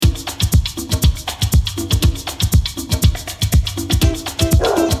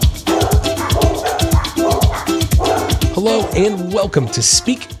and welcome to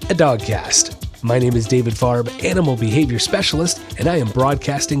Speak a Dogcast. My name is David Farb, Animal Behavior Specialist, and I am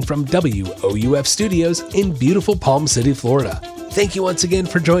broadcasting from WOUF Studios in beautiful Palm City, Florida. Thank you once again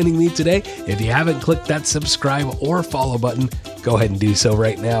for joining me today. If you haven't clicked that subscribe or follow button, go ahead and do so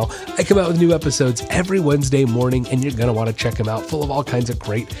right now. I come out with new episodes every Wednesday morning, and you're going to want to check them out, full of all kinds of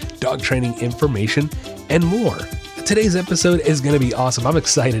great dog training information and more. Today's episode is going to be awesome. I'm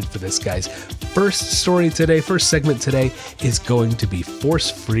excited for this, guys. First segment today is going to be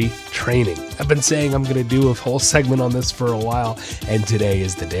force-free training. I've been saying I'm going to do a whole segment on this for a while, and today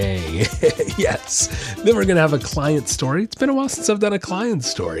is the day. Yes. Then we're going to have a client story. It's been a while since I've done a client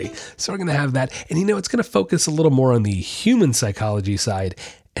story, so we're going to have that. And it's going to focus a little more on the human psychology side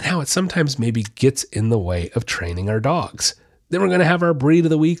and how it sometimes maybe gets in the way of training our dogs. Then we're going to have our breed of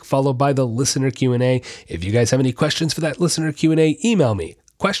the week, followed by the listener Q&A. If you guys have any questions for that listener Q&A, email me.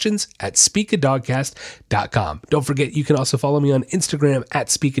 questions@speakadogcast.com. Don't forget, you can also follow me on Instagram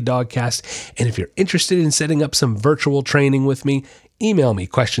 @speakadogcast. And if you're interested in setting up some virtual training with me, email me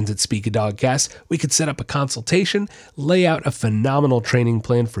questions@speakadogcast. We could set up a consultation, lay out a phenomenal training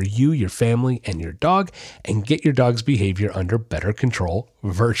plan for you, your family, and your dog, and get your dog's behavior under better control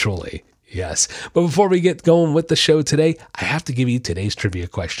virtually. Yes. But before we get going with the show today, I have to give you today's trivia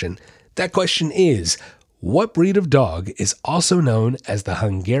question. That question is, what breed of dog is also known as the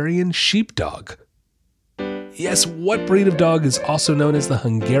Hungarian Sheepdog? Yes, what breed of dog is also known as the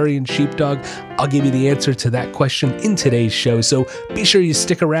Hungarian Sheepdog? I'll give you the answer to that question in today's show, so be sure you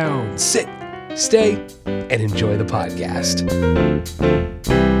stick around, sit, stay, and enjoy the podcast.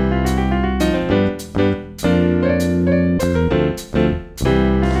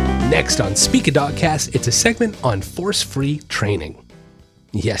 Next on Speak a Dogcast, it's a segment on force-free training.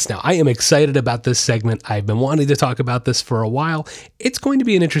 Yes, now I am excited about this segment. I've been wanting to talk about this for a while. It's going to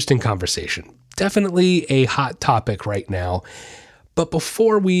be an interesting conversation. Definitely a hot topic right now. But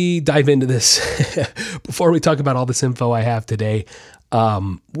before we dive into this, before we talk about all this info I have today,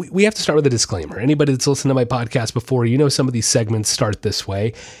 we have to start with a disclaimer. Anybody that's listened to my podcast before, some of these segments start this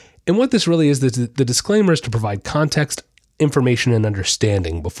way. And what this really is, the disclaimer is to provide context, information, and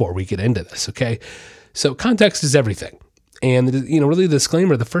understanding before we get into this, okay? So context is everything. And, really the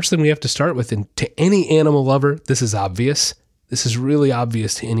disclaimer, the first thing we have to start with, and to any animal lover, this is obvious. This is really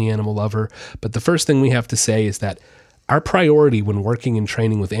obvious to any animal lover. But the first thing we have to say is that our priority when working and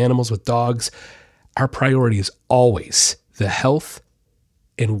training with animals, with dogs, our priority is always the health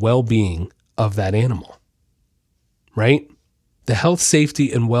and well-being of that animal, right? The health,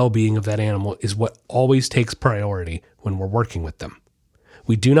 safety, and well-being of that animal is what always takes priority when we're working with them.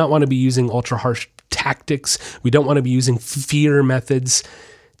 We do not want to be using ultra-harsh tactics. We don't want to be using fear methods.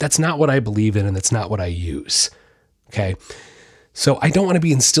 That's not what I believe in, and that's not what I use. Okay? So I don't want to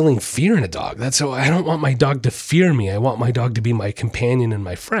be instilling fear in a dog. I don't want my dog to fear me. I want my dog to be my companion and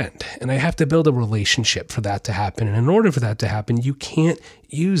my friend. And I have to build a relationship for that to happen. And in order for that to happen, you can't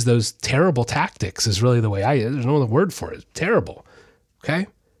use those terrible tactics is really the way there's no other word for it. Terrible. Okay?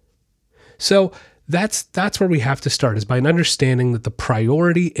 So that's where we have to start, is by an understanding that the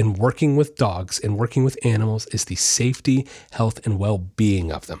priority in working with dogs and working with animals is the safety, health, and well-being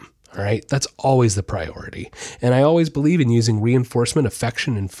of them. All right. That's always the priority. And I always believe in using reinforcement,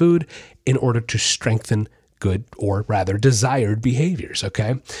 affection, and food in order to strengthen good, or rather desired behaviors.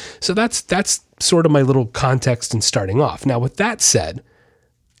 Okay. So that's sort of my little context in starting off. Now, with that said,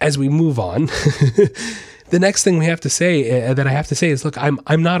 as we move on, the next thing I have to say is, look,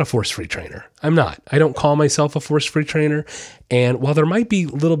 I'm not a force-free trainer. I'm not. I don't call myself a force-free trainer. And while there might be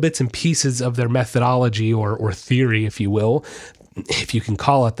little bits and pieces of their methodology or theory, if you will, if you can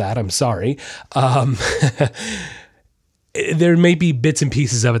call it that, I'm sorry. There may be bits and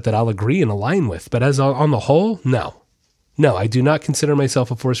pieces of it that I'll agree and align with, but as on the whole, no, I do not consider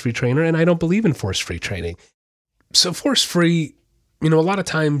myself a force-free trainer, and I don't believe in force-free training. So force-free, a lot of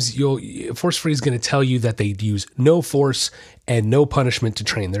times force-free is going to tell you that they use no force and no punishment to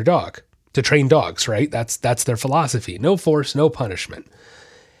train their dog, to train dogs, right? That's their philosophy. No force, no punishment.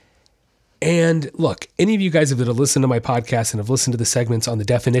 And look, any of you guys that have listened to my podcast and have listened to the segments on the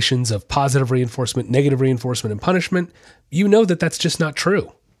definitions of positive reinforcement, negative reinforcement, and punishment, you know that that's just not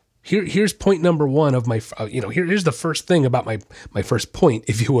true. Here's point number one of my, here's the first thing about my first point,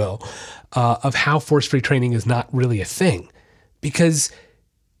 if you will, of how force-free training is not really a thing. Because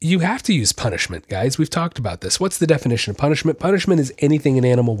you have to use punishment, guys. We've talked about this. What's the definition of punishment? Punishment is anything an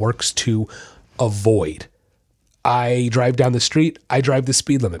animal works to avoid. I drive down the street, I drive the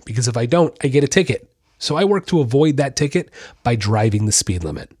speed limit, because if I don't, I get a ticket. So I work to avoid that ticket by driving the speed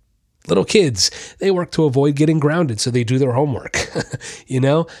limit. Little kids, they work to avoid getting grounded, so they do their homework.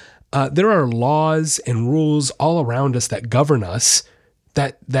 There are laws and rules all around us that govern us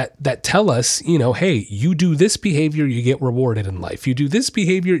that tell us, hey, you do this behavior, you get rewarded in life. You do this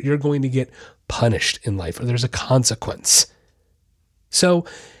behavior, you're going to get punished in life, or there's a consequence. So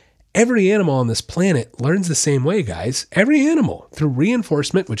every animal on this planet learns the same way, guys. Every animal, through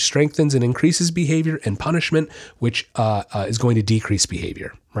reinforcement, which strengthens and increases behavior, and punishment, which is going to decrease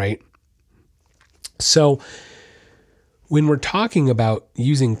behavior, right? So when we're talking about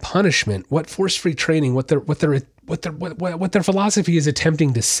using punishment, what force-free training, what their philosophy is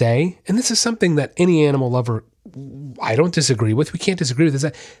attempting to say, and this is something that any animal lover, I don't disagree with, we can't disagree with, is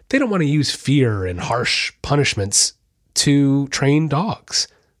that they don't want to use fear and harsh punishments to train dogs.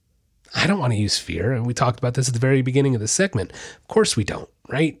 I don't want to use fear, and we talked about this at the very beginning of the segment. Of course we don't,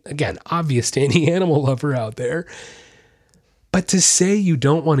 right? Again, obvious to any animal lover out there. But to say you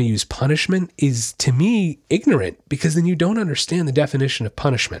don't want to use punishment is, to me, ignorant, because then you don't understand the definition of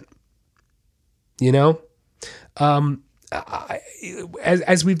punishment.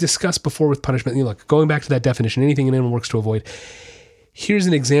 As we've discussed before with punishment, look, going back to that definition, anything an animal works to avoid. Here's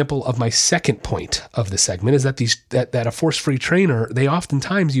an example of my second point of the segment, is that a force-free trainer, they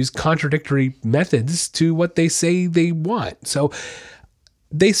oftentimes use contradictory methods to what they say they want. So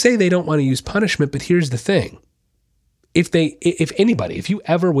they say they don't want to use punishment, but here's the thing. If you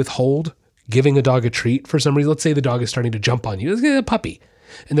ever withhold giving a dog a treat for some reason, let's say the dog is starting to jump on you, it's a puppy,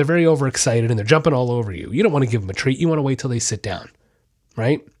 and they're very overexcited and they're jumping all over you. You don't want to give them a treat. You want to wait till they sit down,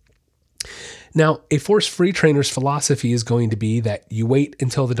 right? Now, a force-free trainer's philosophy is going to be that you wait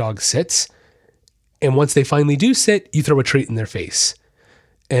until the dog sits, and once they finally do sit, you throw a treat in their face.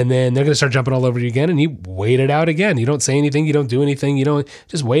 And then they're going to start jumping all over you again, and you wait it out again. You don't say anything. You don't do anything. You don't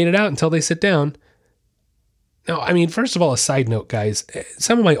just wait it out until they sit down. Now, first of all, a side note, guys,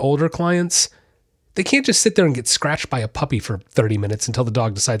 some of my older clients, they can't just sit there and get scratched by a puppy for 30 minutes until the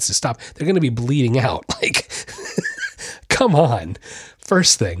dog decides to stop. They're going to be bleeding out. Come on.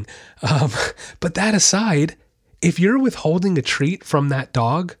 First thing. But that aside, if you're withholding a treat from that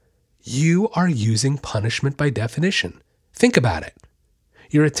dog, you are using punishment by definition. Think about it.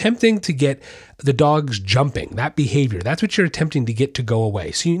 You're attempting to get the dogs jumping, that behavior. That's what you're attempting to get to go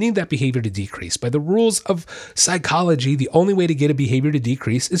away. So you need that behavior to decrease. By the rules of psychology, the only way to get a behavior to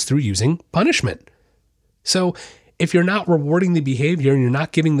decrease is through using punishment. So if you're not rewarding the behavior and you're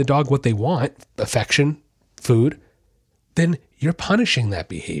not giving the dog what they want, affection, food, then you're punishing that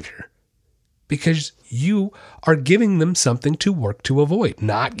behavior because you are giving them something to work to avoid,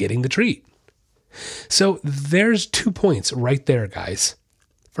 not getting the treat. So there's 2 points right there, guys.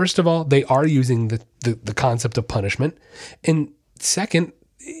 First of all, they are using the concept of punishment. And second,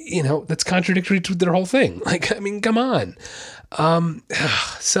 that's contradictory to their whole thing. Come on.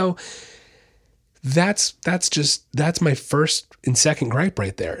 So that's my first and second gripe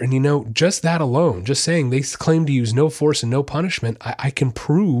right there. And just that alone, just saying they claim to use no force and no punishment, I can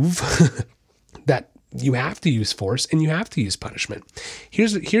prove that you have to use force and you have to use punishment.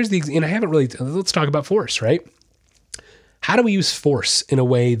 Here's and I haven't really, let's talk about force, right? How do we use force in a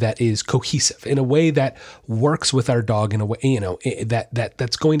way that is cohesive, in a way that works with our dog, in a way,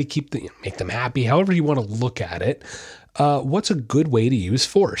 that's going to make them happy, however you want to look at it? What's a good way to use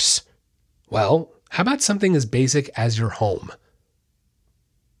force? Well, how about something as basic as your home?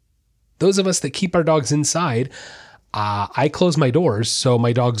 Those of us that keep our dogs inside, I close my doors so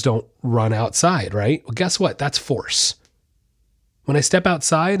my dogs don't run outside, right? Well, guess what? That's force. When I step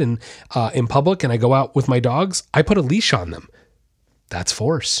outside and in public and I go out with my dogs, I put a leash on them. That's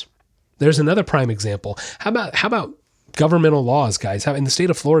force. There's another prime example. How about governmental laws, guys? In the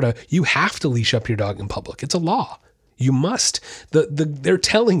state of Florida, you have to leash up your dog in public. It's a law. You must. They're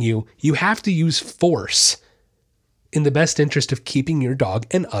telling you have to use force in the best interest of keeping your dog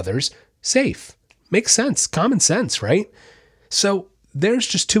and others safe. Makes sense. Common sense, right? So there's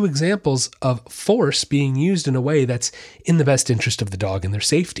just 2 examples of force being used in a way that's in the best interest of the dog and their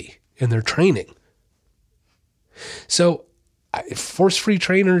safety and their training. So force-free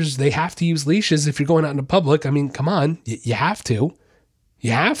trainers, they have to use leashes if you're going out into public. Come on, you have to.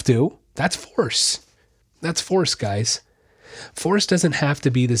 You have to. That's force. That's force, guys. Force doesn't have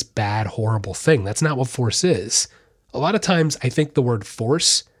to be this bad, horrible thing. That's not what force is. A lot of times I think the word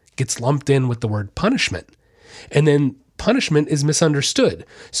force gets lumped in with the word punishment. And then punishment is misunderstood.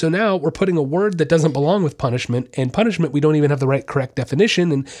 So now we're putting a word that doesn't belong with punishment, and punishment, we don't even have the correct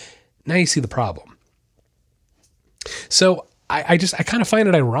definition. And now you see the problem. So I kind of find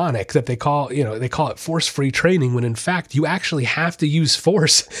it ironic that they call it force-free training when in fact you actually have to use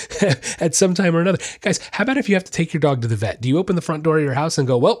force at some time or another. Guys, how about if you have to take your dog to the vet? Do you open the front door of your house and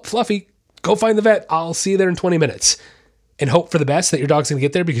go, well, Fluffy, go find the vet. I'll see you there in 20 minutes. and hope for the best that your dog's going to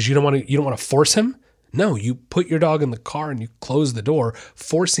get there because you don't want to force him. No, you put your dog in the car and you close the door,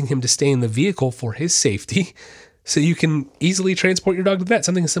 forcing him to stay in the vehicle for his safety so you can easily transport your dog to the vet.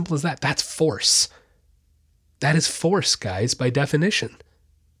 Something as simple as that. That's force. That is force, guys, by definition.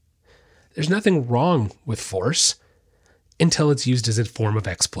 There's nothing wrong with force until it's used as a form of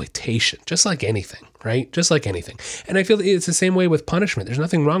exploitation, just like anything, right? Just like anything. And I feel that it's the same way with punishment. There's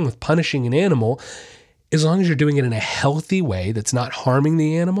nothing wrong with punishing an animal as long as you're doing it in a healthy way that's not harming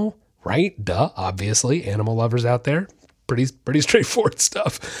the animal, right? Duh, obviously, animal lovers out there, pretty straightforward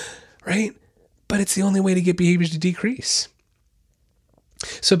stuff, right? But it's the only way to get behaviors to decrease.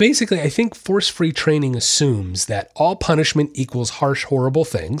 So basically, I think force-free training assumes that all punishment equals harsh, horrible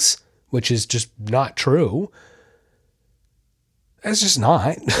things, which is just not true. That's just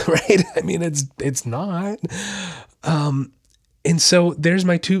not, right? I mean, it's not. And so there's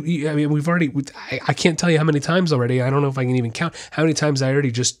my two, I mean, I can't tell you how many times already. I don't know if I can even count how many times I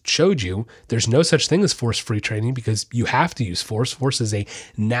already just showed you. There's no such thing as force-free training because you have to use force. Force is a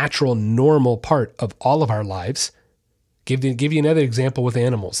natural, normal part of all of our lives. Give you another example with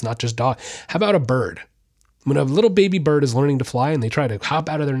animals, not just dog. How about a bird? When a little baby bird is learning to fly and they try to hop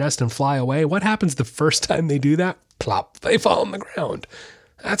out of their nest and fly away, what happens the first time they do that? Plop, they fall on the ground.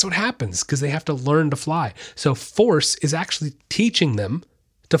 That's what happens because they have to learn to fly. So force is actually teaching them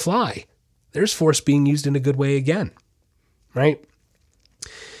to fly. There's force being used in a good way again, right?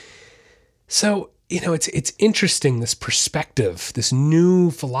 So, it's interesting, this perspective, this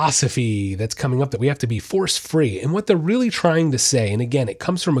new philosophy that's coming up that we have to be force-free. And what they're really trying to say, and again, it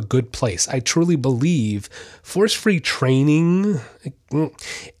comes from a good place. I truly believe force-free training,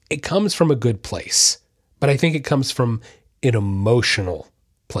 it comes from a good place. But I think it comes from an emotional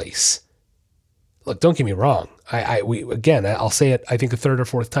place. Look, don't get me wrong. I'll say it, I think a third or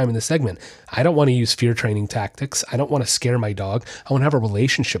fourth time in this segment. I don't want to use fear training tactics. I don't want to scare my dog. I want to have a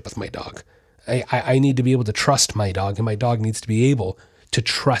relationship with my dog. I need to be able to trust my dog, and my dog needs to be able to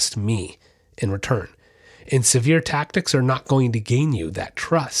trust me in return. And severe tactics are not going to gain you that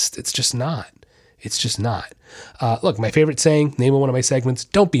trust. It's just not. It's just not. Look, my favorite saying, name of one of my segments,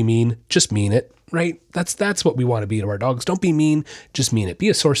 don't be mean, just mean it, right? That's what we want to be to our dogs. Don't be mean, just mean it. Be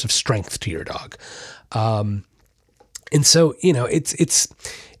a source of strength to your dog. And so,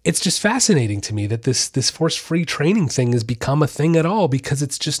 it's just fascinating to me that this force-free training thing has become a thing at all because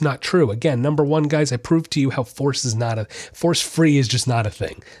it's just not true. Again, number one, guys, I proved to you how force-free is just not a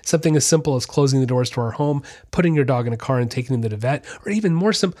thing. Something as simple as closing the doors to our home, putting your dog in a car and taking him to the vet, or even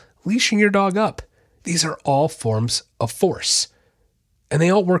more simple, leashing your dog up. These are all forms of force. And they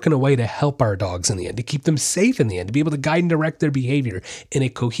all work in a way to help our dogs in the end, to keep them safe in the end, to be able to guide and direct their behavior in a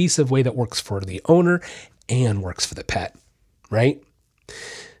cohesive way that works for the owner and works for the pet, right?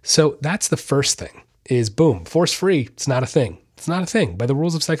 So that's the first thing is boom, force-free. It's not a thing. It's not a thing by the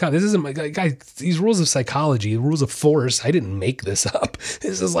rules of psychology. This isn't, guys, these rules of psychology, the rules of force, I didn't make this up.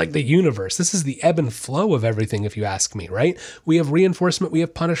 This is like the universe. This is the ebb and flow of everything, if you ask me, right? We have reinforcement, we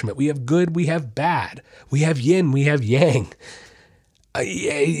have punishment, we have good, we have bad, we have yin, we have yang.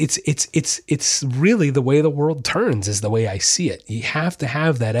 It's really the way the world turns is the way I see it. You have to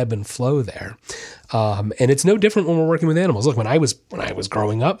have that ebb and flow there. And it's no different when we're working with animals. Look, when I was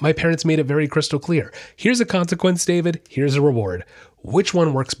growing up, my parents made it very crystal clear. Here's a consequence, David. Here's a reward. Which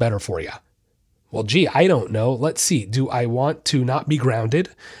one works better for you? Well, gee, I don't know. Let's see. Do I want to not be grounded?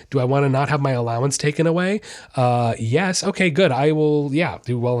 Do I want to not have my allowance taken away? Yes. Okay, good. I will,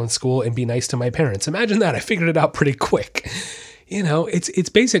 do well in school and be nice to my parents. Imagine that. I figured it out pretty quick. It's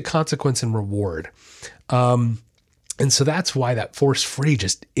basic consequence and reward. And so that's why that force-free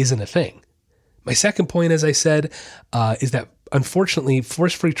just isn't a thing. My second point, as I said, is that unfortunately,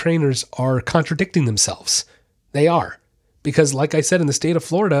 force-free trainers are contradicting themselves. They are. Because like I said, in the state of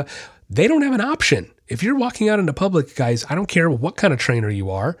Florida, they don't have an option. If you're walking out into public, guys, I don't care what kind of trainer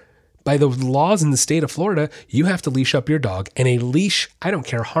you are. By the laws in the state of Florida, you have to leash up your dog. And a leash, I don't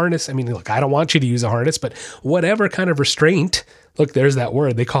care, harness. I mean, look, I don't want you to use a harness, but whatever kind of restraint. Look, there's that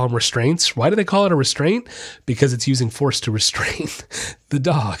word. They call them restraints. Why do they call it a restraint? Because it's using force to restrain the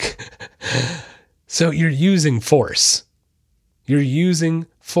dog. So you're using force. You're using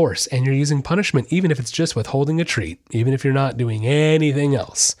force and you're using punishment, even if it's just withholding a treat, even if you're not doing anything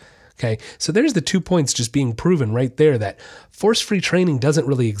else. Okay, so there's the 2 points just being proven right there that force-free training doesn't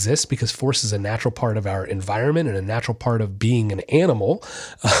really exist because force is a natural part of our environment and a natural part of being an animal.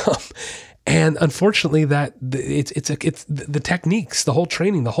 And unfortunately, that it's the techniques, the whole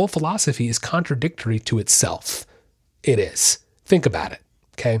training, the whole philosophy is contradictory to itself. It is. Think about it.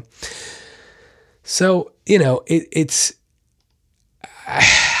 Okay. So,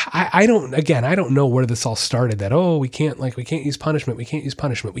 I don't know where this all started that, we can't use punishment. We can't use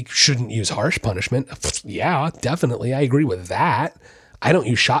punishment. We shouldn't use harsh punishment. Yeah, definitely. I agree with that. I don't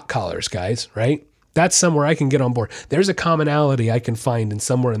use shock collars, guys, right? That's somewhere I can get on board. There's a commonality I can find in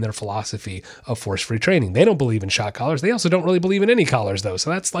somewhere in their philosophy of force-free training. They don't believe in shock collars. They also don't really believe in any collars though. So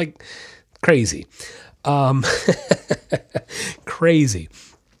that's like crazy. Crazy.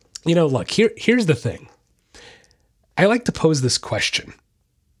 Look, here's the thing. I like to pose this question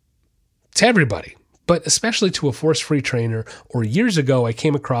to everybody, but especially to a force-free trainer. Or years ago, I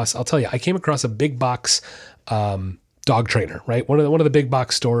came across a big box dog trainer, right? One of the big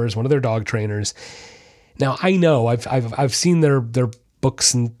box stores, one of their dog trainers. Now I know I've seen their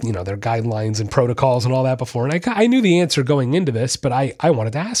books and their guidelines and protocols and all that before, and I knew the answer going into this, but I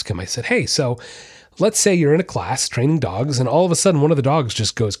wanted to ask him. I said, hey, so let's say you're in a class training dogs, and all of a sudden one of the dogs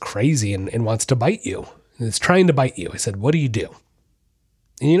just goes crazy and wants to bite you. It's trying to bite you. I said, what do you do?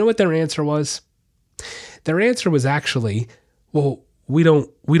 And you know what their answer was? Their answer was actually, well, we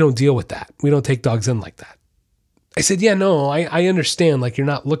don't deal with that. We don't take dogs in like that. I said, yeah, no, I understand. Like, you're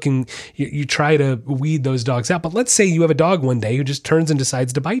not looking, you try to weed those dogs out. But let's say you have a dog one day who just turns and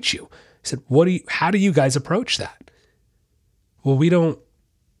decides to bite you. I said, how do you guys approach that? Well,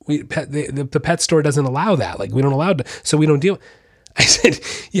 the pet store doesn't allow that. Like, we don't allow to, so we don't deal. I said,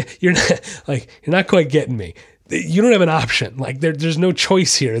 yeah, you're not quite getting me. You don't have an option. Like, there's no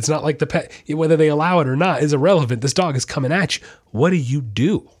choice here. It's not like the pet, whether they allow it or not is irrelevant. This dog is coming at you. What do you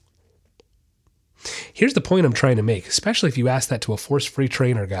do? Here's the point I'm trying to make, especially if you ask that to a force-free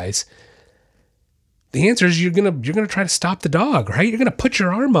trainer, guys. The answer is you're gonna try to stop the dog, right? You're gonna put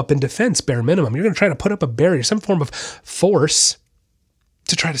your arm up in defense, bare minimum. You're gonna try to put up a barrier, some form of force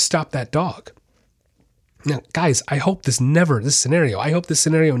to try to stop that dog. Now, guys, I hope this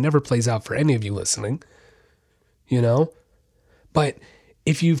scenario never plays out for any of you listening, but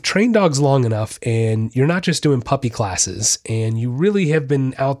if you've trained dogs long enough and you're not just doing puppy classes and you really have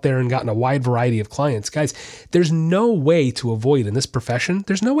been out there and gotten a wide variety of clients, guys, there's no way to avoid in this profession.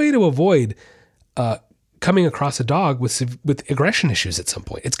 There's no way to avoid coming across a dog with aggression issues at some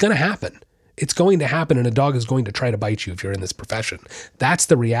point. It's going to happen. It's going to happen, and a dog is going to try to bite you if you're in this profession. That's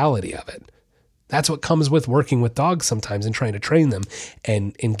the reality of it. That's what comes with working with dogs sometimes and trying to train them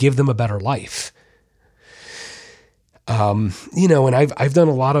and give them a better life. And I've done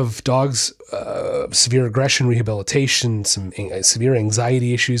a lot of dogs, severe aggression rehabilitation, some severe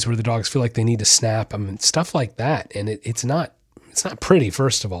anxiety issues where the dogs feel like they need to snap, stuff like that. And it's not pretty,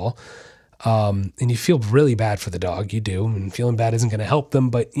 first of all. And you feel really bad for the dog. You do. And feeling bad isn't going to help them,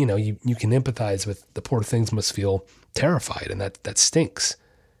 but you can empathize with the poor things must feel terrified, and that stinks.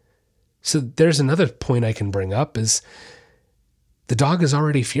 So there's another point I can bring up is the dog is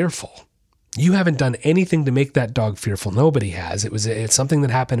already fearful. You haven't done anything to make that dog fearful. Nobody has. It's something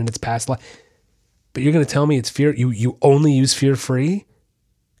that happened in its past life. But you're going to tell me it's fear. You only use fear-free?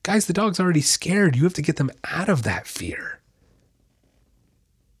 Guys, the dog's already scared. You have to get them out of that fear.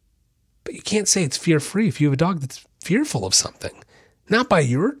 But you can't say it's fear-free if you have a dog that's fearful of something. Not by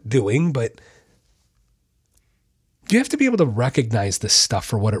your doing, but you have to be able to recognize this stuff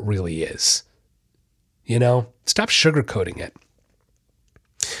for what it really is. Stop sugarcoating it.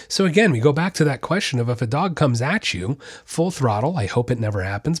 So again, we go back to that question of if a dog comes at you full throttle, I hope it never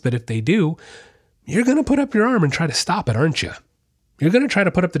happens, but if they do, you're going to put up your arm and try to stop it, aren't you? You're going to try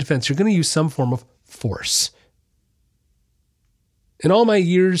to put up the defense. You're going to use some form of force. In all my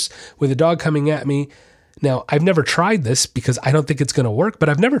years with a dog coming at me, now I've never tried this because I don't think it's going to work, but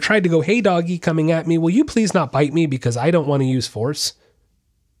I've never tried to go, hey doggy coming at me, will you please not bite me because I don't want to use force?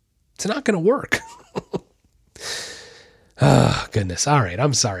 It's not going to work. Oh, goodness. All right.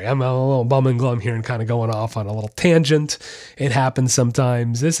 I'm sorry. I'm a little bum and glum here and kind of going off on a little tangent. It happens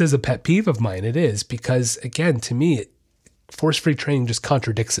sometimes. This is a pet peeve of mine. It is because, again, to me, force-free training just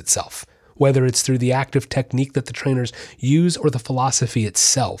contradicts itself, whether it's through the active technique that the trainers use or the philosophy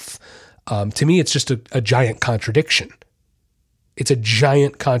itself. To me, it's just a giant contradiction. It's a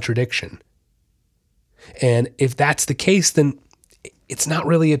giant contradiction. And if that's the case, then it's not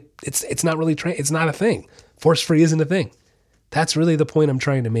really it's not a thing. Force-free isn't a thing. That's really the point I'm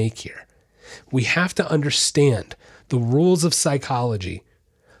trying to make here. We have to understand the rules of psychology,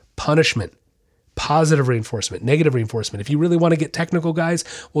 punishment, positive reinforcement, negative reinforcement. If you really want to get technical, guys,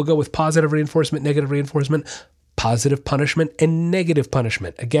 we'll go with positive reinforcement, negative reinforcement, positive punishment, and negative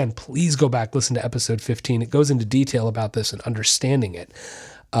punishment. Again, please go back, listen to episode 15. It goes into detail about this and understanding it.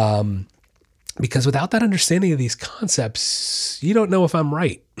 Because without that understanding of these concepts, you don't know if I'm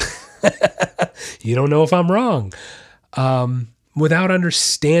right. You don't know if I'm wrong. Without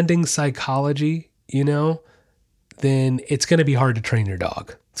understanding psychology, then it's going to be hard to train your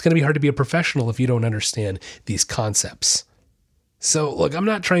dog. It's going to be hard to be a professional if you don't understand these concepts. So look, I'm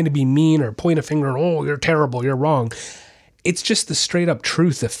not trying to be mean or point a finger, oh, you're terrible, you're wrong. It's just the straight up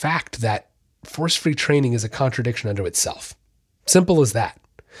truth, the fact that force-free training is a contradiction unto itself. Simple as that.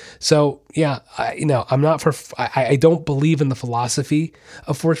 So yeah, I don't believe in the philosophy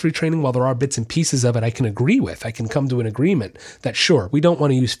of force-free training. While there are bits and pieces of it I can agree with, I can come to an agreement that sure, we don't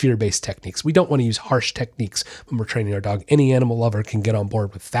want to use fear-based techniques. We don't want to use harsh techniques when we're training our dog. Any animal lover can get on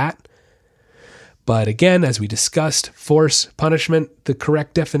board with that. But again, as we discussed, force, punishment, the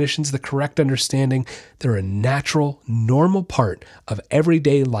correct definitions, the correct understanding, they're a natural, normal part of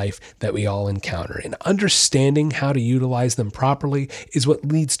everyday life that we all encounter. And understanding how to utilize them properly is what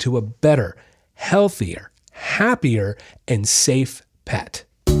leads to a better, healthier, happier, and safe pet.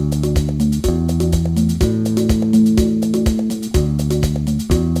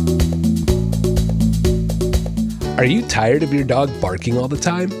 Are you tired of your dog barking all the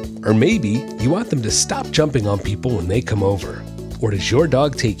time? Or maybe you want them to stop jumping on people when they come over. Or does your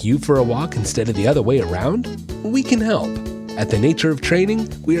dog take you for a walk instead of the other way around? We can help. At The Nature of Training,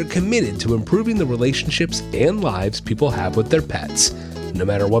 we are committed to improving the relationships and lives people have with their pets. No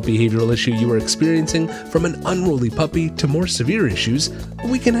matter what behavioral issue you are experiencing, from an unruly puppy to more severe issues,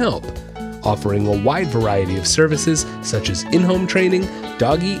 we can help. Offering a wide variety of services such as in-home training,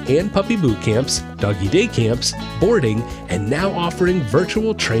 doggy and puppy boot camps, doggy day camps, boarding, and now offering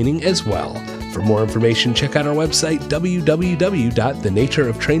virtual training as well. For more information, check out our website,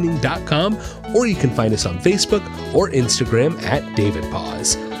 www.thenatureoftraining.com, or you can find us on Facebook or Instagram at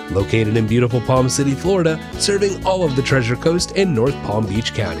DavidPaws. Located in beautiful Palm City, Florida, serving all of the Treasure Coast and North Palm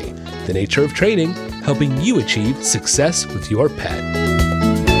Beach County. The Nature of Training, helping you achieve success with your pet.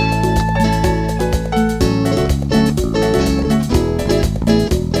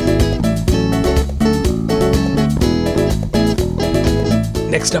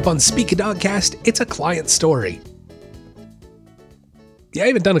 Next up on Speak a Dogcast, it's a client story. Yeah, I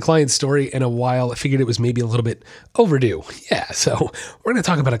haven't done a client story in a while. I figured it was maybe a little bit overdue. Yeah, so we're going to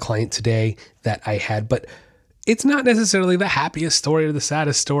talk about a client today that I had, but it's not necessarily the happiest story or the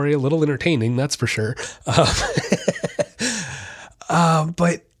saddest story. A little entertaining, that's for sure.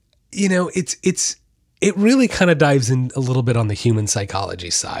 But you know, it really kind of dives in a little bit on the human psychology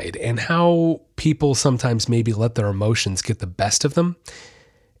side and how people sometimes maybe let their emotions get the best of them.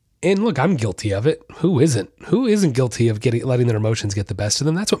 And look, I'm guilty of it. Who isn't? Who isn't guilty of letting their emotions get the best of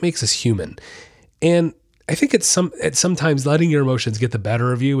them? That's what makes us human. And I think at sometimes letting your emotions get the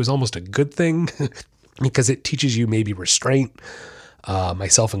better of you is almost a good thing because it teaches you maybe restraint,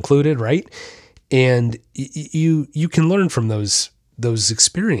 myself included, right? And you can learn from those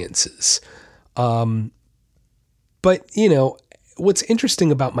experiences. But you know, what's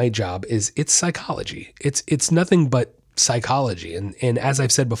interesting about my job is it's psychology. It's nothing but psychology. And as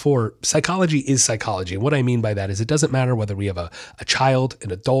I've said before, psychology is psychology. And what I mean by that is it doesn't matter whether we have a child, an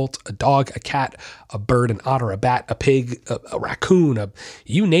adult, a dog, a cat, a bird, an otter, a bat, a pig, a raccoon,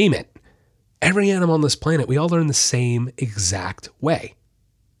 you name it. Every animal on this planet, we all learn the same exact way.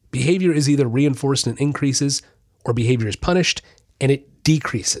 Behavior is either reinforced and increases, or behavior is punished and it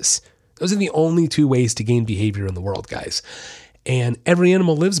decreases. Those are the only two ways to gain behavior in the world, guys. And every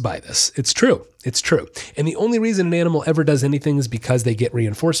animal lives by this. It's true. It's true. And the only reason an animal ever does anything is because they get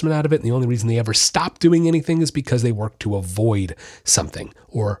reinforcement out of it. And the only reason they ever stop doing anything is because they work to avoid something,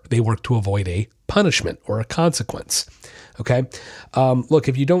 or they work to avoid a punishment or a consequence. Okay. Look,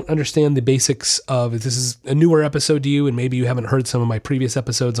 if you don't understand the basics of, if this is a newer episode to you, and maybe you haven't heard some of my previous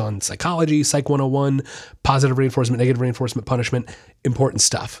episodes on psychology, Psych 101, positive reinforcement, negative reinforcement, punishment, important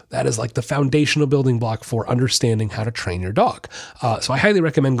stuff. That is like the foundational building block for understanding how to train your dog. So I highly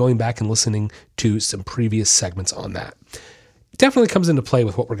recommend going back and listening to some previous segments on that. It definitely comes into play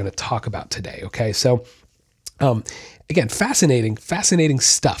with what we're going to talk about today. Okay. So, again, fascinating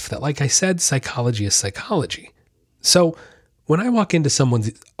stuff that, like I said, psychology is psychology. So when I walk into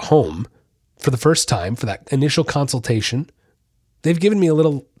someone's home for the first time for that initial consultation, they've given me a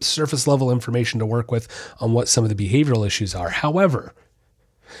little surface level information to work with on what some of the behavioral issues are. However,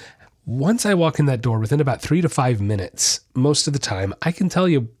 once I walk in that door, within about 3 to 5 minutes, most of the time, I can tell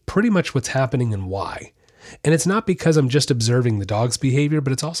you pretty much what's happening and why. And it's not because I'm just observing the dog's behavior,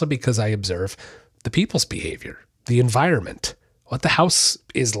 but it's also because I observe the people's behavior, the environment, what the house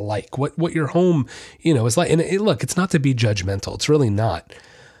is like, what your home, is like. And look, it's not to be judgmental. It's really not.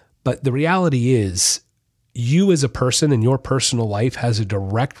 But the reality is, you as a person in your personal life has a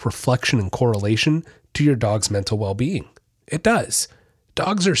direct reflection and correlation to your dog's mental well-being. It does.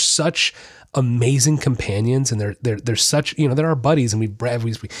 Dogs are such amazing companions, and they're such, they're our buddies, and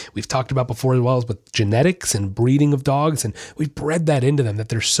we've talked about before as well as with genetics and breeding of dogs, and we've bred that into them that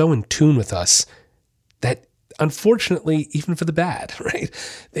they're so in tune with us that unfortunately, even for the bad, right?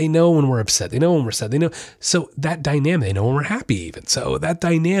 They know when we're upset. They know when we're sad. They know. So that dynamic, they know when we're happy even. So that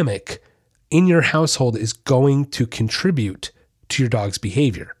dynamic in your household is going to contribute to your dog's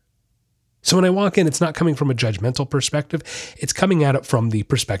behavior. So when I walk in, it's not coming from a judgmental perspective. It's coming at it from the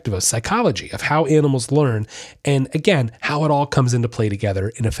perspective of psychology, of how animals learn, and again, how it all comes into play together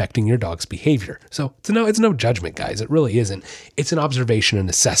in affecting your dog's behavior. So it's no judgment, guys. It really isn't. It's an observation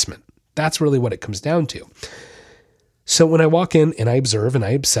and assessment. That's really what it comes down to. So when I walk in and I observe and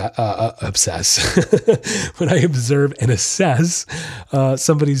I obsess, when I observe and assess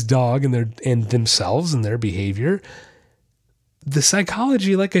somebody's dog and themselves and their behavior, the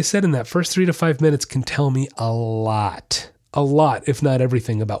psychology, like I said, in that first 3 to 5 minutes can tell me a lot, if not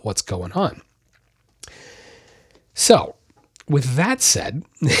everything about what's going on. So with that said,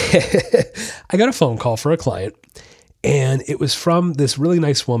 I got a phone call for a client, and it was from this really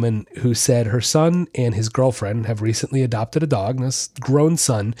nice woman who said her son and his girlfriend have recently adopted a dog, and this grown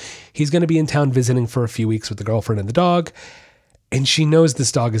son, he's going to be in town visiting for a few weeks with the girlfriend and the dog. And she knows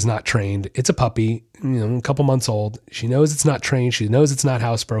this dog is not trained. It's a puppy, a couple months old. She knows it's not trained. She knows it's not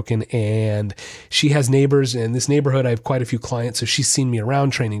housebroken. And she has neighbors in this neighborhood. I have quite a few clients. So she's seen me around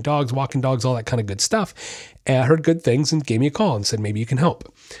training dogs, walking dogs, all that kind of good stuff. And I heard good things and gave me a call and said, maybe you can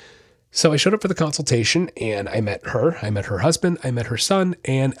help. So I showed up for the consultation, and I met her. I met her husband. I met her son,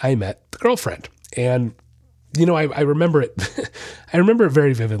 and I met the girlfriend. And I remember it. I remember it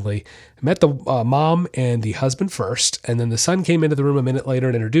very vividly. I met the mom and the husband first, and then the son came into the room a minute later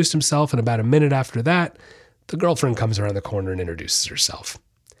and introduced himself. And about a minute after that, the girlfriend comes around the corner and introduces herself.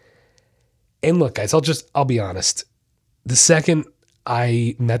 And look, guys, I'll be honest. The second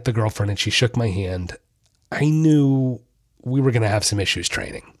I met the girlfriend and she shook my hand, I knew we were going to have some issues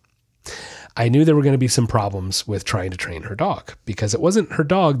training. I knew there were going to be some problems with trying to train her dog, because it wasn't her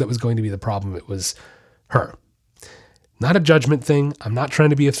dog that was going to be the problem. It was her. Not a judgment thing. I'm not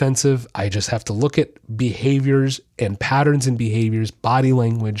trying to be offensive. I just have to look at behaviors and patterns in behaviors, body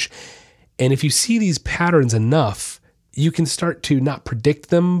language. And if you see these patterns enough, you can start to not predict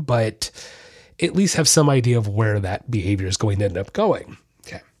them, but at least have some idea of where that behavior is going to end up going.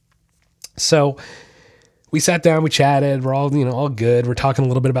 Okay. So we sat down, we chatted, we're all good. We're talking a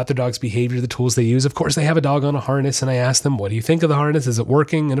little bit about their dog's behavior, the tools they use. Of course, they have a dog on a harness, and I asked them, what do you think of the harness? Is it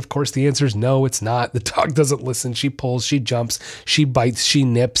working? And of course, the answer is no, it's not. The dog doesn't listen. She pulls, she jumps, she bites, she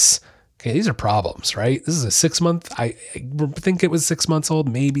nips. Okay, these are problems, right? This is a 6 month. I think it was 6 months old.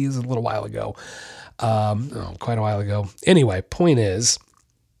 Maybe it was a little while ago. Quite a while ago. Anyway, point is,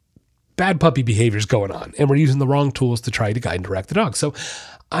 bad puppy behavior is going on, and we're using the wrong tools to try to guide and direct the dog. So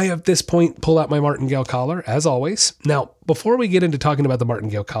I, at this point, pull out my Martingale collar, as always. Now, before we get into talking about the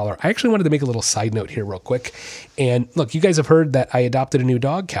Martingale collar, I actually wanted to make a little side note here real quick. And look, you guys have heard that I adopted a new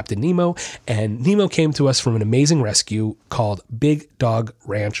dog, Captain Nemo, and Nemo came to us from an amazing rescue called Big Dog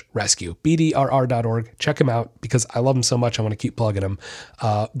Ranch Rescue, bdrr.org. Check him out because I love him so much. I want to keep plugging him.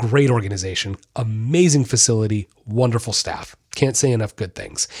 Great organization, amazing facility, wonderful staff. Can't say enough good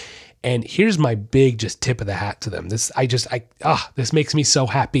things. And here's my big just tip of the hat to them. This makes me so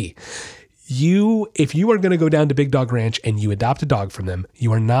happy. If you are going to go down to Big Dog Ranch and you adopt a dog from them,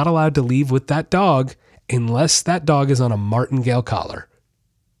 you are not allowed to leave with that dog unless that dog is on a Martingale collar.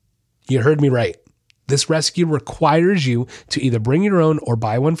 You heard me right. This rescue requires you to either bring your own or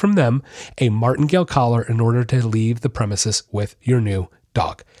buy one from them, a Martingale collar, in order to leave the premises with your new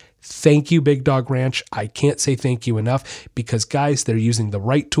dog. Thank you, Big Dog Ranch. I can't say thank you enough because, guys, they're using the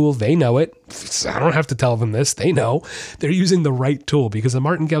right tool. They know it. I don't have to tell them this. They know. They're using the right tool because the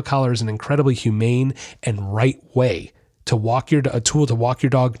Martingale collar is an incredibly humane and right way to a tool to walk your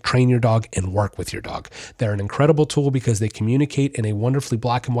dog, train your dog, and work with your dog. They're an incredible tool because they communicate in a wonderfully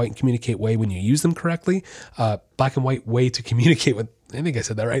black and white and communicate way when you use them correctly. Black and white way to communicate with, I think I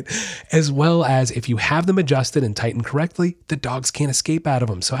said that right, as well as if you have them adjusted and tightened correctly, the dogs can't escape out of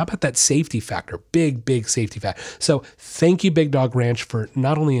them. So how about that safety factor? Big, big safety factor. So thank you, Big Dog Ranch, for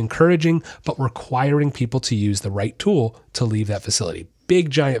not only encouraging, but requiring people to use the right tool to leave that facility. Big,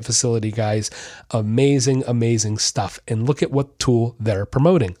 giant facility, guys. Amazing, amazing stuff. And look at what tool they're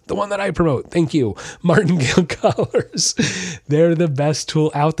promoting. The one that I promote. Thank you. Martingale collars. They're the best tool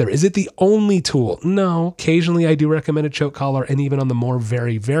out there. Is it the only tool? No. Occasionally, I do recommend a choke collar. And even on the more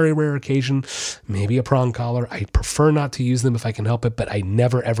very, very rare occasion, maybe a prong collar. I prefer not to use them if I can help it, but I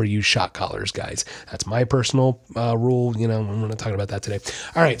never, ever use shock collars, guys. That's my personal rule. We're not talking about that today.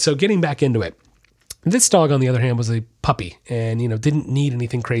 All right. So getting back into it. This dog, on the other hand, was a puppy and, didn't need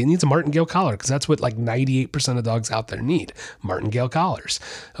anything crazy. It needs a martingale collar because that's what like 98% of dogs out there need, martingale collars.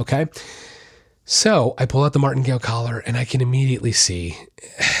 Okay. So I pull out the martingale collar and I can immediately see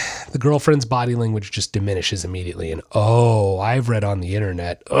the girlfriend's body language just diminishes immediately. And, I've read on the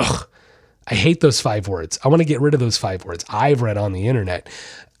internet. Ugh, I hate those 5 words. I want to get rid of those 5 words. I've read on the internet.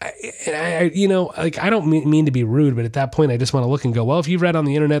 I don't mean to be rude, but at that point, I just want to look and go, well, if you've read on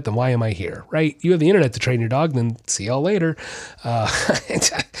the internet, then why am I here, right? You have the internet to train your dog, then see y'all later.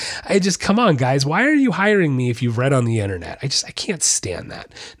 Come on, guys. Why are you hiring me if you've read on the internet? I can't stand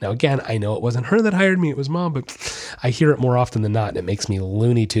that. Now, again, I know it wasn't her that hired me. It was mom, but I hear it more often than not, and it makes me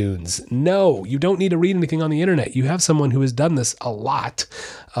Looney Tunes. No, you don't need to read anything on the internet. You have someone who has done this a lot,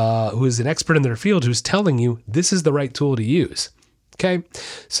 who is an expert in their field, who's telling you this is the right tool to use. Okay.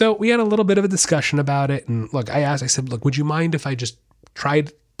 So we had a little bit of a discussion about it. And look, I said, look, would you mind if I just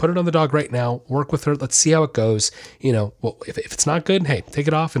tried, put it on the dog right now, work with her. Let's see how it goes. If it's not good, hey, take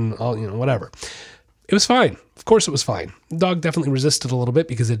it off and I'll, whatever. It was fine. Of course it was fine. The dog definitely resisted a little bit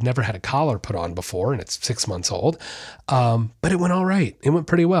because it never had a collar put on before and it's 6 months old. But it went all right. It went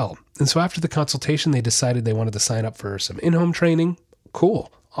pretty well. And so after the consultation, they decided they wanted to sign up for some in-home training.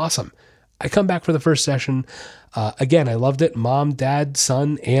 Cool. Awesome. I come back for the first session. Again, I loved it. Mom, dad,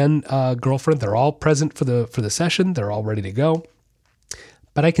 son, and girlfriend, they're all present for the session. They're all ready to go.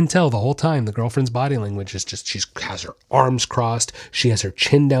 But I can tell the whole time the girlfriend's body language is just, she has her arms crossed. She has her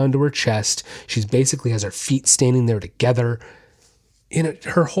chin down to her chest. She's basically has her feet standing there together.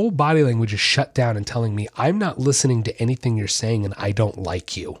 Her whole body language is shut down and telling me, I'm not listening to anything you're saying and I don't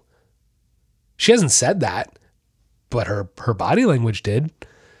like you. She hasn't said that, but her body language did.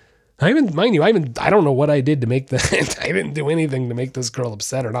 I don't know what I did to make I didn't do anything to make this girl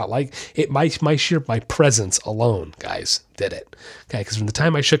upset or not like it. My presence alone, guys, did it. Okay. Because from the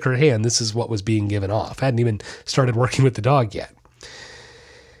time I shook her hand, this is what was being given off. I hadn't even started working with the dog yet.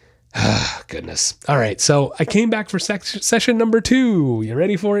 Goodness. All right. So I came back for session number 2. You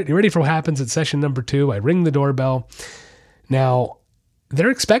ready for it? You ready for what happens at session number 2? I ring the doorbell. Now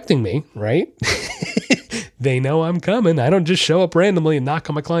they're expecting me, right? They know I'm coming. I don't just show up randomly and knock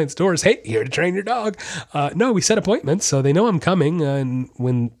on my client's doors. Hey, here to train your dog. No, we set appointments, so they know I'm coming. And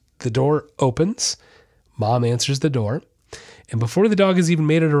when the door opens, mom answers the door. And before the dog has even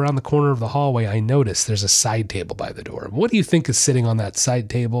made it around the corner of the hallway, I notice there's a side table by the door. What do you think is sitting on that side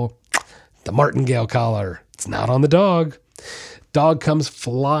table? The martingale collar. It's not on the dog. Dog comes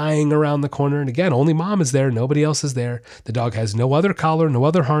flying around the corner. And again, only mom is there. Nobody else is there. The dog has no other collar, no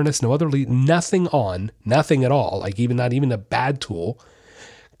other harness, no other lead, nothing on, nothing at all. Like not even a bad tool.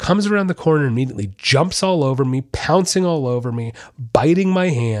 Comes around the corner and immediately jumps all over me, pouncing all over me, biting my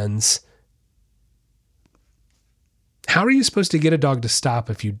hands. How are you supposed to get a dog to stop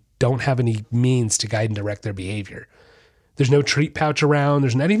if you don't have any means to guide and direct their behavior? There's no treat pouch around.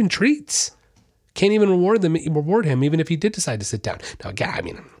 There's not even treats. Can't even reward him, even if he did decide to sit down. Now,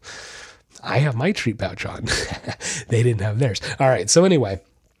 again, I have my treat pouch on. They didn't have theirs. All right. So anyway,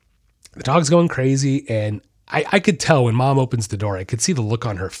 the dog's going crazy. And I could tell when mom opens the door, I could see the look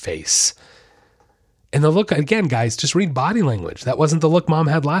on her face. And the look, again, guys, just read body language. That wasn't the look mom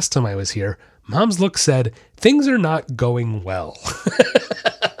had last time I was here. Mom's look said, things are not going well.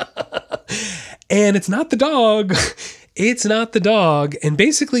 And it's not the dog. It's not the dog. And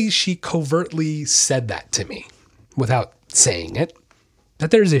basically, she covertly said that to me without saying it, that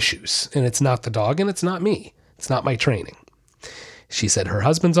there's issues. And it's not the dog and it's not me. It's not my training. She said her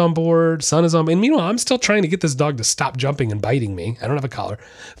husband's on board, son is on board. And meanwhile, I'm still trying to get this dog to stop jumping and biting me. I don't have a collar.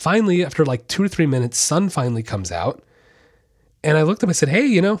 Finally, after like 2 or 3 minutes, son finally comes out. And I looked up, I said,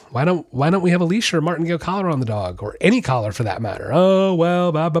 hey, why don't we have a leash or a martingale collar on the dog, or any collar for that matter? Oh,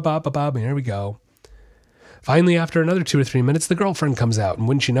 well, here we go. Finally, after another 2 or 3 minutes, the girlfriend comes out, and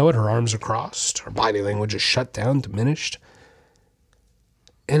wouldn't you know it, her arms are crossed, her body language is shut down, diminished.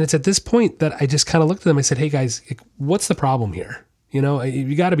 And it's at this point that I just kind of looked at them. I said, hey guys, what's the problem here?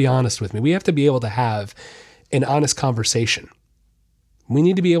 You got to be honest with me. We have to be able to have an honest conversation. We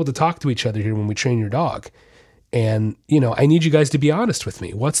need to be able to talk to each other here when we train your dog. And, I need you guys to be honest with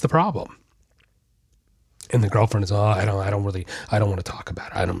me. What's the problem? And the girlfriend is, I don't want to talk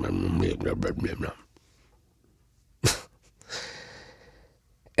about it.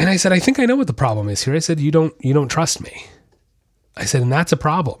 And I said, I think I know what the problem is here. I said, you don't trust me. I said, and that's a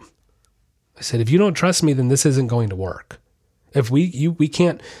problem. I said, if you don't trust me, then this isn't going to work. If we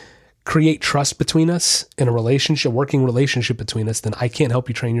can't create trust between us in a relationship, working relationship between us, then I can't help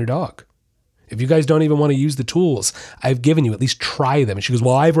you train your dog. If you guys don't even want to use the tools I've given you, at least try them. And she goes,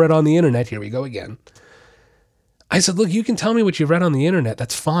 well, I've read on the internet. Here we go again. I said, look, you can tell me what you read on the internet.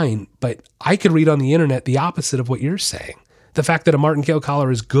 That's fine. But I could read on the internet the opposite of what you're saying. The fact that a martingale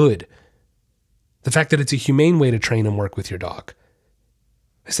collar is good. The fact that it's a humane way to train and work with your dog.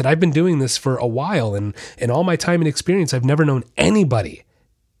 I said, I've been doing this for a while, and in all my time and experience, I've never known nobody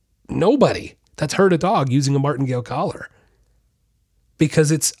that's hurt a dog using a martingale collar,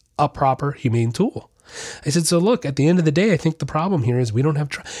 because it's a proper humane tool. I said, so look, at the end of the day, I think the problem here is we don't have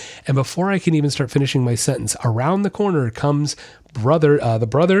and before I can even start finishing my sentence, around the corner comes the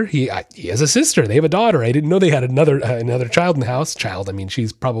brother. He has a sister. They have a daughter. I didn't know they had another child in the house.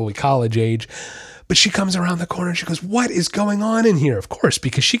 She's probably college age. But she comes around the corner and she goes, what is going on in here? Of course,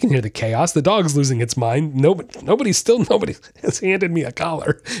 because she can hear the chaos. The dog's losing its mind. Nobody has handed me a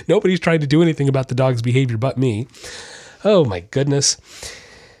collar. Nobody's trying to do anything about the dog's behavior but me. Oh my goodness.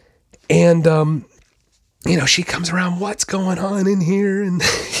 And, she comes around, what's going on in here? And,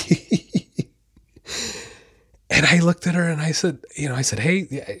 and I looked at her and I said,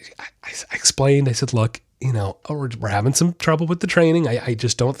 hey, I explained, I said, look, we're having some trouble with the training. I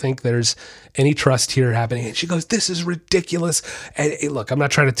just don't think there's any trust here happening. And she goes, this is ridiculous. And look, I'm not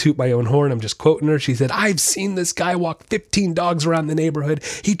trying to toot my own horn. I'm just quoting her. She said, I've seen this guy walk 15 dogs around the neighborhood.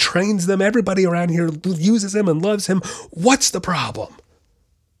 He trains them. Everybody around here uses him and loves him. What's the problem?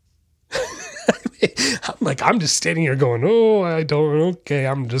 I'm just standing here going, okay,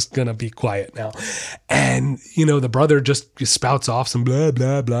 I'm just going to be quiet now. And, the brother just spouts off some blah,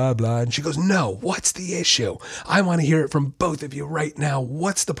 blah, blah, blah. And she goes, no, what's the issue? I want to hear it from both of you right now.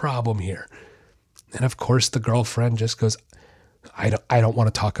 What's the problem here? And of course, the girlfriend just goes, I don't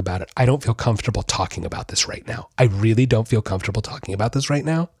want to talk about it. I don't feel comfortable talking about this right now. I really don't feel comfortable talking about this right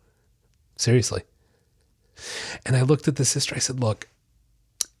now. Seriously. And I looked at the sister. I said, look,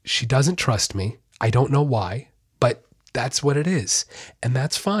 she doesn't trust me. I don't know why, but that's what it is. And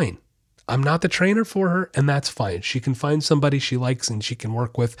that's fine. I'm not the trainer for her, and that's fine. She can find somebody she likes and she can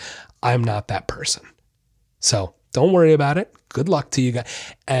work with. I'm not that person. So don't worry about it. Good luck to you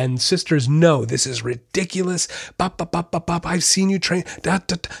guys. And sisters, no, this is ridiculous. I've seen you train.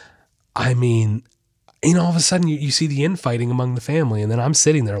 I mean, all of a sudden you see the infighting among the family, and then I'm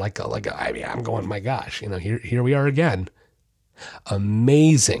sitting there I'm going, my gosh, here we are again.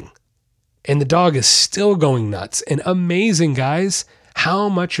 Amazing. And the dog is still going nuts. And amazing, guys, how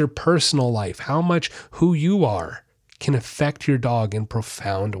much your personal life, how much who you are can affect your dog in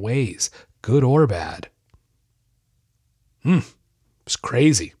profound ways, good or bad. It's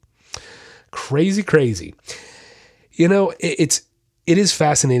crazy. Crazy. It is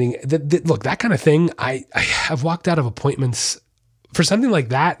fascinating. Look, that kind of thing, I've walked out of appointments for something like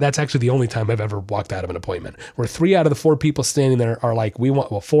that. That's actually the only time I've ever walked out of an appointment, where 3 out of the 4 people standing there are like,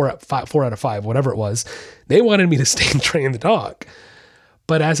 4 out of 5, whatever it was. They wanted me to stay and train the dog.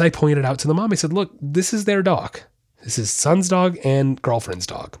 But as I pointed out to the mom, I said, look, this is their dog. This is son's dog and girlfriend's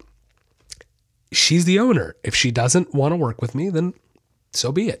dog. She's the owner. If she doesn't want to work with me, then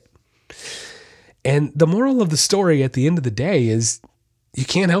so be it. And the moral of the story at the end of the day is you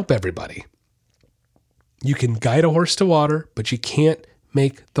can't help everybody. You can guide a horse to water, but you can't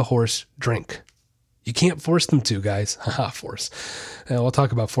make the horse drink. You can't force them to, guys. Force. We'll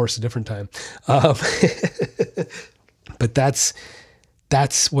talk about force a different time. But that's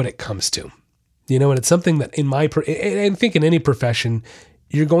what it comes to. And it's something that I think in any profession,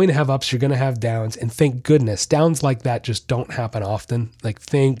 you're going to have ups, you're going to have downs, and thank goodness, downs like that just don't happen often.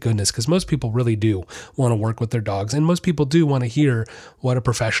 Thank goodness, because most people really do want to work with their dogs, and most people do want to hear what a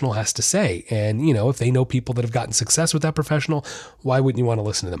professional has to say. And, if they know people that have gotten success with that professional, why wouldn't you want to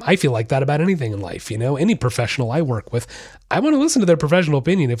listen to them? I feel like that about anything in life. Any professional I work with, I want to listen to their professional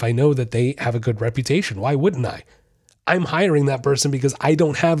opinion if I know that they have a good reputation. Why wouldn't I? I'm hiring that person because I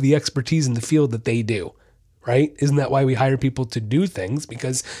don't have the expertise in the field that they do. Right? Isn't that why we hire people to do things?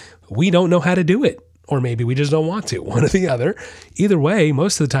 Because we don't know how to do it. Or maybe we just don't want to. One or the other. Either way,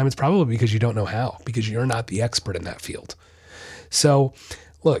 most of the time it's probably because you don't know how. Because you're not the expert in that field. So,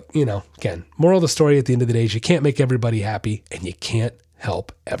 look, again, moral of the story at the end of the day is you can't make everybody happy and you can't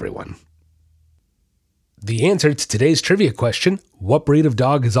help everyone. The answer to today's trivia question, what breed of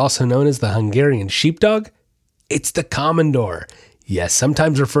dog is also known as the Hungarian sheepdog? It's the Komondor. Yes,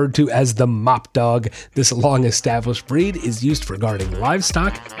 sometimes referred to as the mop dog, this long-established breed is used for guarding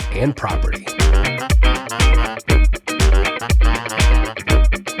livestock and property.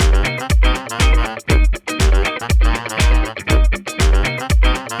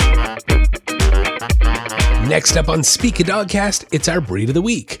 Next up on Speak a Dogcast, it's our breed of the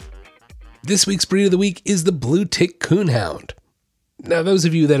week. This week's breed of the week is the Blue Tick Coonhound. Now, those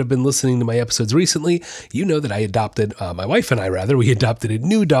of you that have been listening to my episodes recently, you know that I adopted, my wife and I rather, we adopted a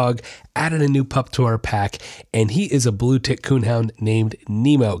new dog, added a new pup to our pack, and he is a blue tick coonhound named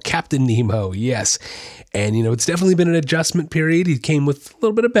Nemo, Captain Nemo, yes. And, it's definitely been an adjustment period. He came with a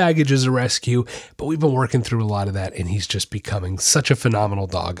little bit of baggage as a rescue, but we've been working through a lot of that, and he's just becoming such a phenomenal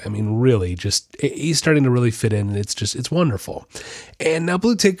dog. I mean, really, he's starting to really fit in, and it's wonderful. And now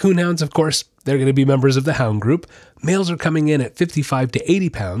blue tick coonhounds, of course, they're going to be members of the hound group. Males are coming in at 55 to 80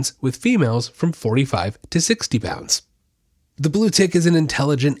 pounds, with females from 45 to 60 pounds. The blue tick is an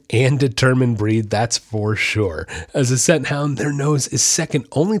intelligent and determined breed, that's for sure. As a scent hound, their nose is second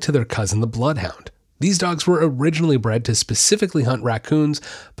only to their cousin, the bloodhound. These dogs were originally bred to specifically hunt raccoons,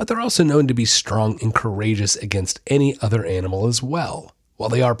 but they're also known to be strong and courageous against any other animal as well. While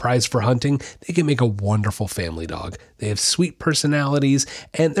they are prized for hunting, they can make a wonderful family dog. They have sweet personalities,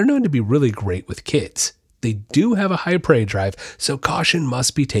 and they're known to be really great with kids. They do have a high prey drive, so caution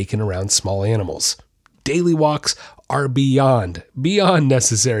must be taken around small animals. Daily walks are beyond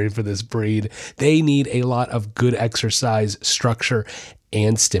necessary for this breed. They need a lot of good exercise, structure,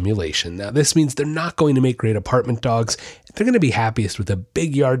 and stimulation. Now, this means they're not going to make great apartment dogs. They're going to be happiest with a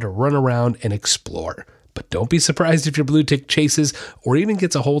big yard to run around and explore. But don't be surprised if your blue tick chases or even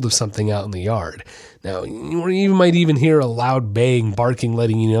gets a hold of something out in the yard. Now, you might even hear a loud baying, barking,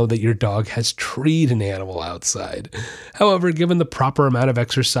 letting you know that your dog has treed an animal outside. However, given the proper amount of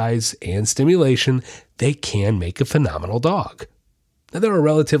exercise and stimulation, they can make a phenomenal dog. Now, they're a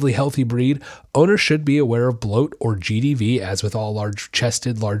relatively healthy breed. Owners should be aware of bloat or GDV, as with all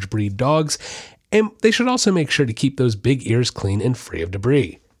large-chested, large breed dogs, and they should also make sure to keep those big ears clean and free of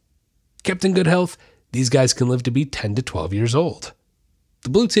debris. Kept in good health, these guys can live to be 10 to 12 years old. The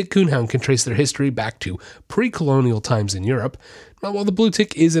blue tick coonhound can trace their history back to pre-colonial times in Europe. Now, while the blue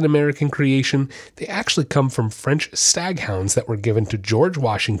tick is an American creation, they actually come from French staghounds that were given to George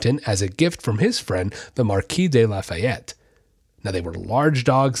Washington as a gift from his friend, the Marquis de Lafayette. Now, they were large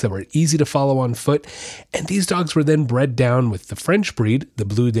dogs that were easy to follow on foot, and these dogs were then bred down with the French breed, the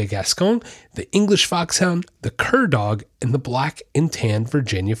Bleu de Gascon, the English foxhound, the cur dog, and the black and tan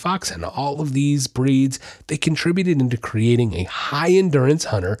Virginia foxhound. All of these breeds, they contributed into creating a high-endurance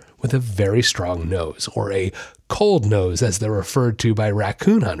hunter with a very strong nose, or a cold nose as they're referred to by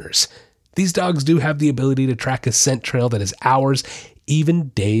raccoon hunters. These dogs do have the ability to track a scent trail that is hours, even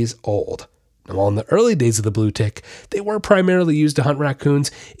days old. While in the early days of the blue tick, they were primarily used to hunt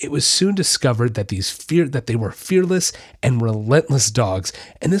raccoons, it was soon discovered that they were fearless and relentless dogs,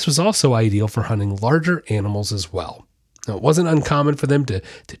 and this was also ideal for hunting larger animals as well. Now, it wasn't uncommon for them to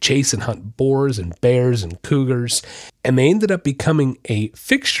chase and hunt boars and bears and cougars, and they ended up becoming a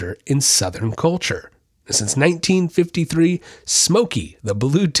fixture in Southern culture. Since 1953, Smokey, the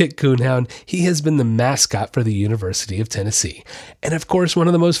blue tick coonhound, he has been the mascot for the University of Tennessee. And of course, one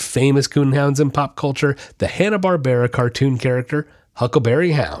of the most famous coonhounds in pop culture, the Hanna-Barbera cartoon character,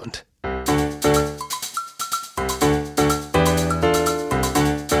 Huckleberry Hound.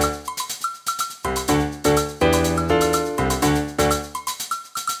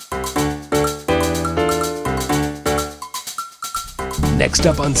 Next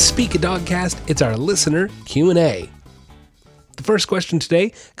up on Speak a Dogcast, it's our listener Q&A. The first question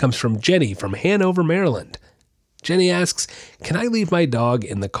today comes from Jenny from Hanover, Maryland. Jenny asks, can I leave my dog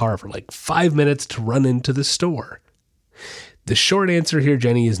in the car for like 5 minutes to run into the store? The short answer here,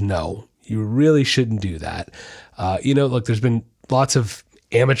 Jenny, is no. You really shouldn't do that. Look, there's been lots of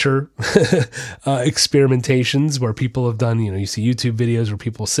amateur experimentations where people have done, you see YouTube videos where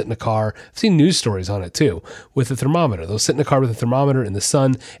people sit in a car. I've seen news stories on it too, with a thermometer. They'll sit in a car with a thermometer in the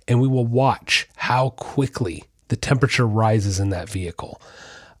sun, and we will watch how quickly the temperature rises in that vehicle.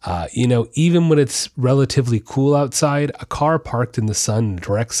 Even when it's relatively cool outside, a car parked in the sun in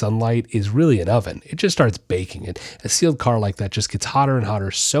direct sunlight is really an oven. It just starts baking. A sealed car like that just gets hotter and hotter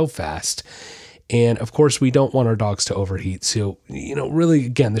so fast. And of course, we don't want our dogs to overheat. So, really,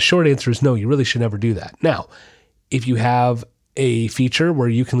 again, the short answer is no, you really should never do that. Now, if you have a feature where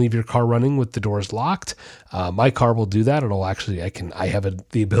you can leave your car running with the doors locked, my car will do that. I have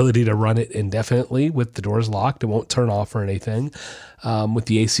the ability to run it indefinitely with the doors locked. It won't turn off or anything. With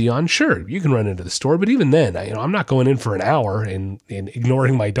the AC on, sure, you can run into the store, but even then, I'm not going in for an hour and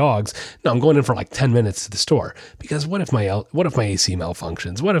ignoring my dogs. No, I'm going in for like 10 minutes to the store, because what if my AC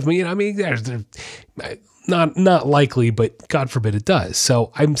malfunctions? What if there's not likely, but God forbid it does.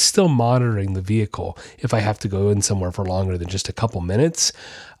 So I'm still monitoring the vehicle if I have to go in somewhere for longer than just a couple minutes.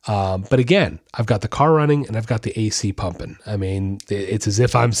 But again, I've got the car running and I've got the AC pumping. I mean, it's as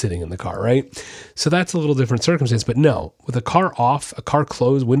if I'm sitting in the car, right? So that's a little different circumstance. But no, with a car off, a car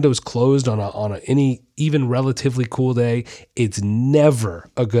closed, windows closed on any even relatively cool day, it's never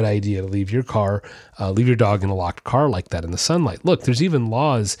a good idea to leave your dog in a locked car like that in the sunlight. Look, there's even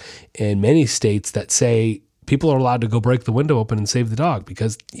laws in many states that say people are allowed to go break the window open and save the dog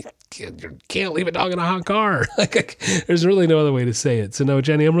because you can't leave a dog in a hot car. There's really no other way to say it. So no,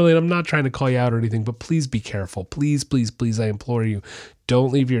 Jenny, I'm not trying to call you out or anything, but please be careful. Please, please, please, I implore you,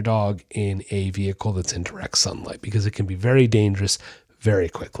 don't leave your dog in a vehicle that's in direct sunlight because it can be very dangerous very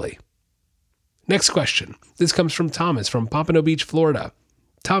quickly. Next question. This comes from Thomas from Pompano Beach, Florida.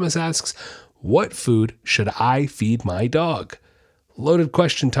 Thomas asks, what food should I feed my dog? Loaded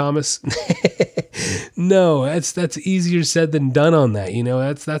question, Thomas. No, that's easier said than done on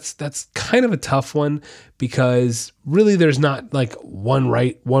that. That's kind of a tough one because really there's not like one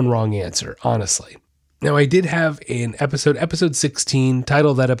right, one wrong answer, honestly. Now, I did have an episode 16,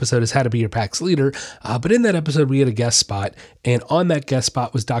 title of that episode is How to Be Your Pack's Leader, but in that episode, we had a guest spot, and on that guest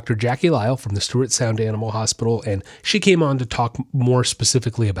spot was Dr. Jackie Lyle from the Stewart Sound Animal Hospital, and she came on to talk more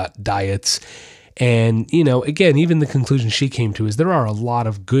specifically about diets. And, again, even the conclusion she came to is there are a lot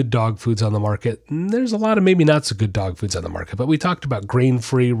of good dog foods on the market, and there's a lot of maybe not so good dog foods on the market, but we talked about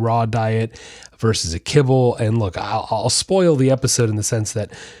grain-free raw diet versus a kibble, and look, I'll spoil the episode in the sense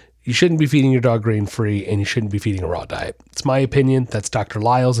that you shouldn't be feeding your dog grain-free and you shouldn't be feeding a raw diet. It's my opinion. That's Dr.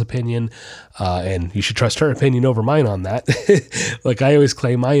 Lyle's opinion. And you should trust her opinion over mine on that. Like I always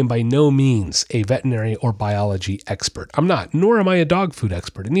claim, I am by no means a veterinary or biology expert. I'm not, nor am I a dog food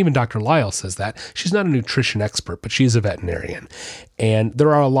expert. And even Dr. Lyle says that. She's not a nutrition expert, but she's a veterinarian. And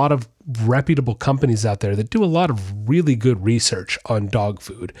there are a lot of reputable companies out there that do a lot of really good research on dog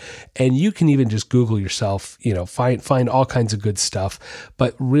food. And you can even just Google yourself, find all kinds of good stuff.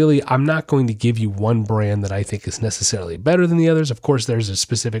 But really, I'm not going to give you one brand that I think is necessarily better than the others. Of course, there's a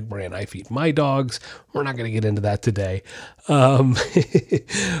specific brand I feed my dogs. We're not going to get into that today. But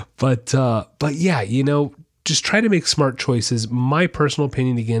yeah, just try to make smart choices. My personal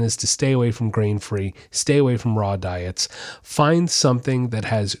opinion, again, is to stay away from grain-free, stay away from raw diets, find something that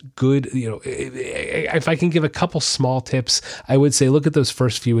has good, if I can give a couple small tips, I would say look at those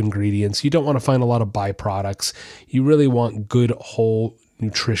first few ingredients. You don't want to find a lot of byproducts. You really want good, whole,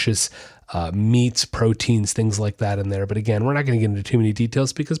 nutritious meats, proteins, things like that in there. But again, we're not going to get into too many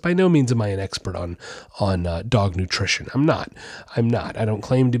details because by no means am I an expert on dog nutrition. I'm not. I don't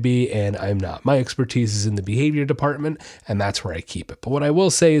claim to be, and I'm not. My expertise is in the behavior department, and that's where I keep it. But what I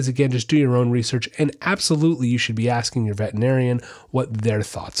will say is, again, just do your own research, and absolutely you should be asking your veterinarian what their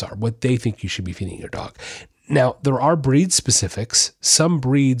thoughts are, what they think you should be feeding your dog. Now, there are breed specifics. Some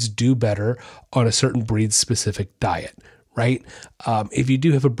breeds do better on a certain breed-specific diet, right? If you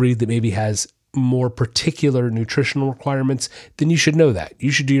do have a breed that maybe has more particular nutritional requirements, then you should know that.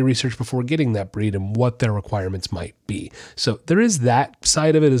 You should do your research before getting that breed and what their requirements might be. So there is that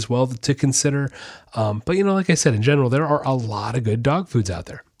side of it as well to consider. But like I said, in general, there are a lot of good dog foods out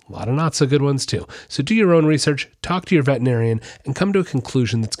there. A lot of not so good ones too. So do your own research, talk to your veterinarian, and come to a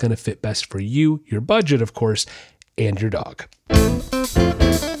conclusion that's going to fit best for you, your budget, of course, and your dog.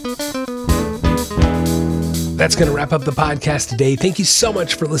 That's going to wrap up the podcast today. Thank you so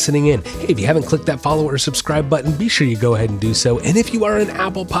much for listening in. Hey, if you haven't clicked that follow or subscribe button, be sure you go ahead and do so. And if you are an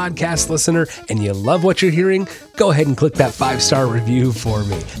Apple Podcast listener and you love what you're hearing, go ahead and click that 5-star review for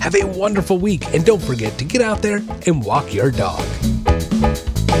me. Have a wonderful week, and don't forget to get out there and walk your dog.